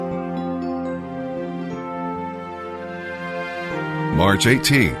March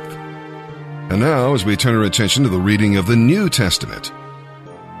 18th. And now, as we turn our attention to the reading of the New Testament,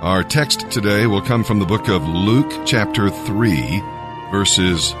 our text today will come from the book of Luke, chapter 3,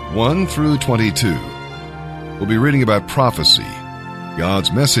 verses 1 through 22. We'll be reading about prophecy.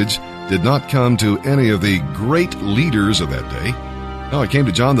 God's message did not come to any of the great leaders of that day. No, it came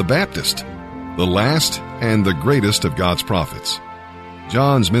to John the Baptist, the last and the greatest of God's prophets.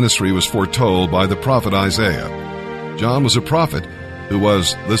 John's ministry was foretold by the prophet Isaiah. John was a prophet who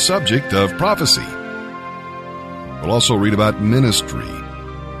was the subject of prophecy. We'll also read about ministry.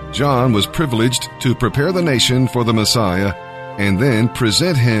 John was privileged to prepare the nation for the Messiah and then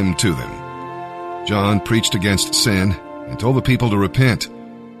present him to them. John preached against sin and told the people to repent.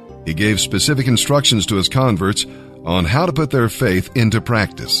 He gave specific instructions to his converts on how to put their faith into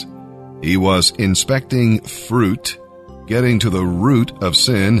practice. He was inspecting fruit, getting to the root of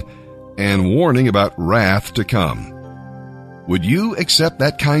sin, and warning about wrath to come. Would you accept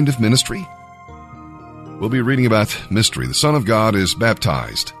that kind of ministry? We'll be reading about mystery. The Son of God is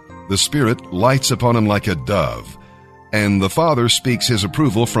baptized. The Spirit lights upon him like a dove, and the Father speaks his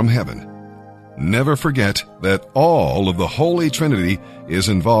approval from heaven. Never forget that all of the Holy Trinity is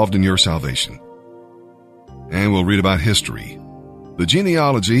involved in your salvation. And we'll read about history. The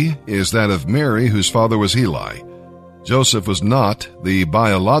genealogy is that of Mary, whose father was Eli. Joseph was not the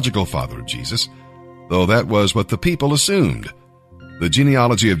biological father of Jesus, though that was what the people assumed. The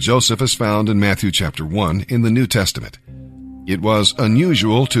genealogy of Joseph is found in Matthew chapter 1 in the New Testament. It was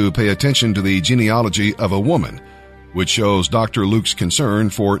unusual to pay attention to the genealogy of a woman, which shows Dr. Luke's concern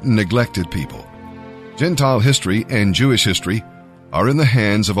for neglected people. Gentile history and Jewish history are in the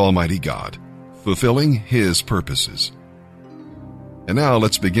hands of Almighty God, fulfilling His purposes. And now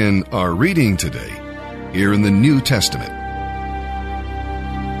let's begin our reading today, here in the New Testament.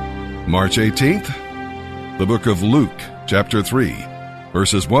 March 18th, the book of Luke, chapter 3,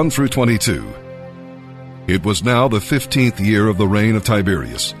 verses 1 through 22. It was now the 15th year of the reign of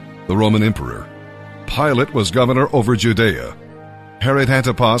Tiberius, the Roman emperor. Pilate was governor over Judea. Herod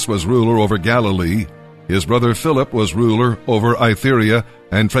Antipas was ruler over Galilee. His brother Philip was ruler over Iturea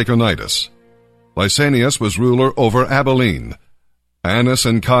and Trachonitis. Lysanias was ruler over Abilene. Annas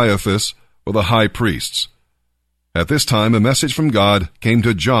and Caiaphas were the high priests. At this time, a message from God came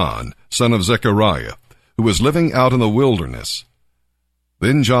to John, son of Zechariah, who was living out in the wilderness.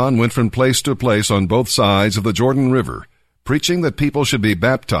 Then John went from place to place on both sides of the Jordan River, preaching that people should be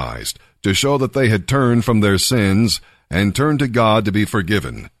baptized to show that they had turned from their sins and turned to God to be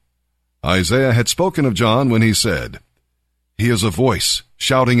forgiven. Isaiah had spoken of John when he said, "He is a voice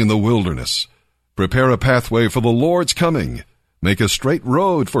shouting in the wilderness, 'Prepare a pathway for the Lord's coming. Make a straight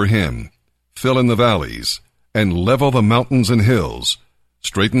road for him. Fill in the valleys, and level the mountains and hills.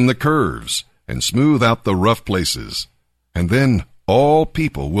 Straighten the curves, and smooth out the rough places. And then all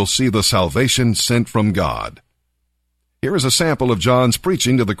people will see the salvation sent from God.'" Here is a sample of John's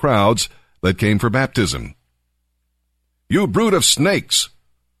preaching to the crowds that came for baptism. "You brood of snakes!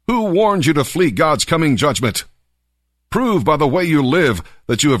 Who warned you to flee God's coming judgment? Prove by the way you live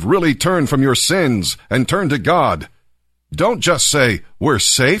that you have really turned from your sins and turned to God. Don't just say, 'We're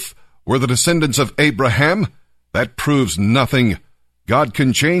safe. We're the descendants of Abraham.' That proves nothing. God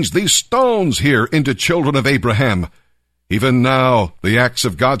can change these stones here into children of Abraham. Even now, the axe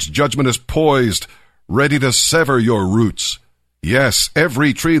of God's judgment is poised, ready to sever your roots. Yes,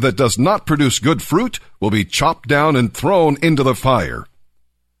 every tree that does not produce good fruit will be chopped down and thrown into the fire."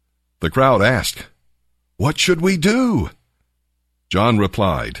 The crowd asked, "What should we do?" John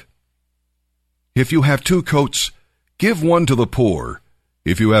replied, "If you have 2 coats, give one to the poor.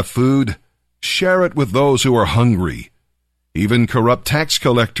 If you have food, share it with those who are hungry." Even corrupt tax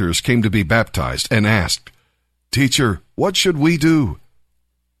collectors came to be baptized and asked, "Teacher, what should we do?"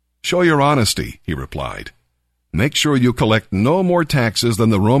 "Show your honesty," he replied. "Make sure you collect no more taxes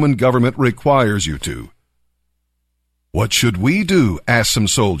than the Roman government requires you to." "What should we do?" asked some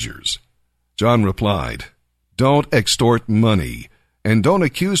soldiers. John replied, "Don't extort money, and don't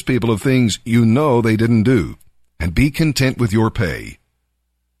accuse people of things you know they didn't do, and be content with your pay."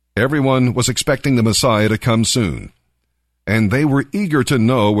 Everyone was expecting the Messiah to come soon, and they were eager to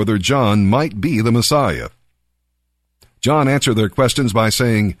know whether John might be the Messiah. John answered their questions by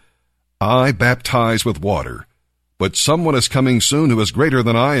saying, "I baptize with water, but someone is coming soon who is greater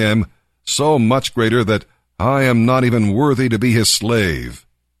than I am, so much greater that I am not even worthy to be his slave.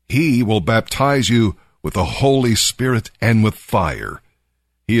 He will baptize you with the Holy Spirit and with fire.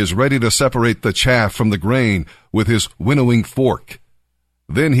 He is ready to separate the chaff from the grain with his winnowing fork.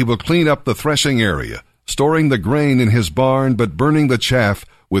 Then he will clean up the threshing area, storing the grain in his barn, but burning the chaff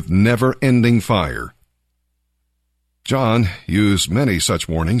with never-ending fire." John used many such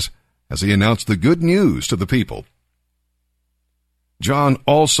warnings as he announced the good news to the people. John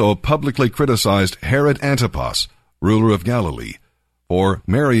also publicly criticized Herod Antipas, ruler of Galilee, for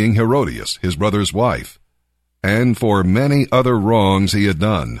marrying Herodias, his brother's wife, and for many other wrongs he had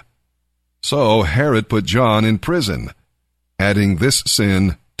done. So Herod put John in prison, adding this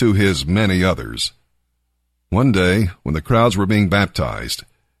sin to his many others. One day, when the crowds were being baptized,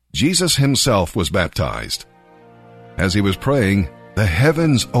 Jesus himself was baptized. As he was praying, the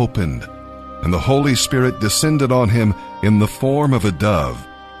heavens opened, and the Holy Spirit descended on him in the form of a dove,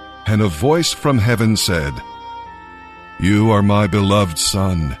 and a voice from heaven said, "You are my beloved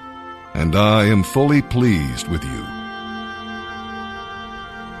Son, and I am fully pleased with you."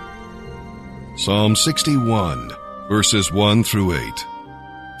 Psalm 61, verses 1 through 8.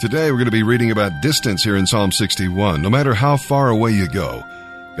 Today we're going to be reading about distance here in Psalm 61. No matter how far away you go,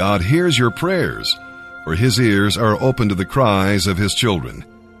 God hears your prayers, for his ears are open to the cries of his children.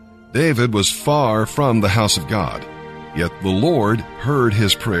 David was far from the house of God, yet the Lord heard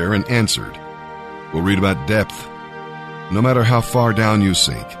his prayer and answered. We'll read about depth. No matter how far down you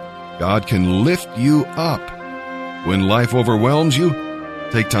sink, God can lift you up. When life overwhelms you,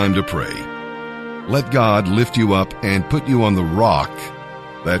 take time to pray. Let God lift you up and put you on the rock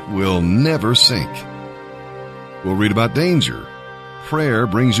that will never sink. We'll read about danger. Prayer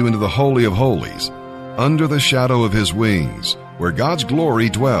brings you into the Holy of Holies, under the shadow of his wings, where God's glory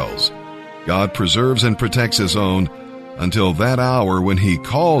dwells. God preserves and protects his own until that hour when he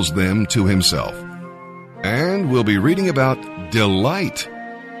calls them to himself. And we'll be reading about delight.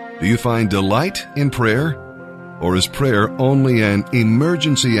 Do you find delight in prayer? Or is prayer only an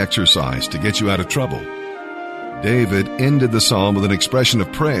emergency exercise to get you out of trouble? David ended the psalm with an expression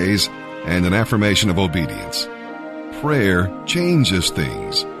of praise and an affirmation of obedience. Prayer changes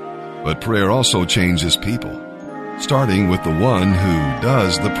things, but prayer also changes people, starting with the one who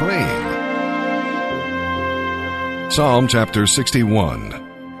does the praying. Psalm chapter 61,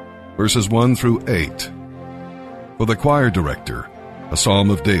 verses 1 through 8. For the choir director, a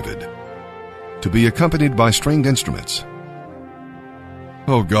psalm of David, to be accompanied by stringed instruments.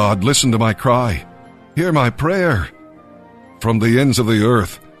 O God, listen to my cry. Hear my prayer. From the ends of the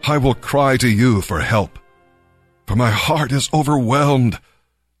earth, I will cry to you for help. For my heart is overwhelmed.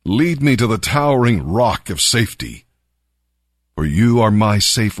 Lead me to the towering rock of safety. For you are my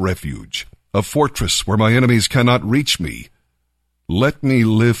safe refuge, a fortress where my enemies cannot reach me. Let me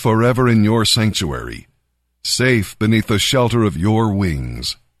live forever in your sanctuary, safe beneath the shelter of your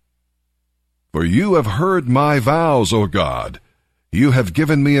wings. For you have heard my vows, O God. You have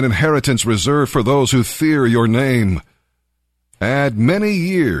given me an inheritance reserved for those who fear your name. Add many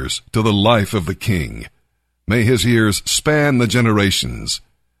years to the life of the king. May his years span the generations.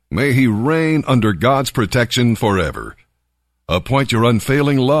 May he reign under God's protection forever. Appoint your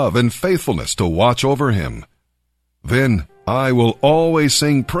unfailing love and faithfulness to watch over him. Then I will always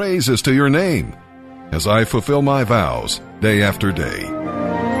sing praises to your name as I fulfill my vows day after day.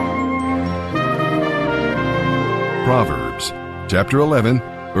 Proverbs chapter 11,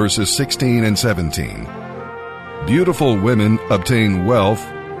 verses 16 and 17. Beautiful women obtain wealth,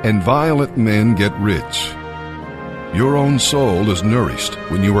 and violent men get rich. Your own soul is nourished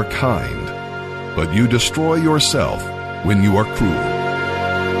when you are kind, but you destroy yourself when you are cruel.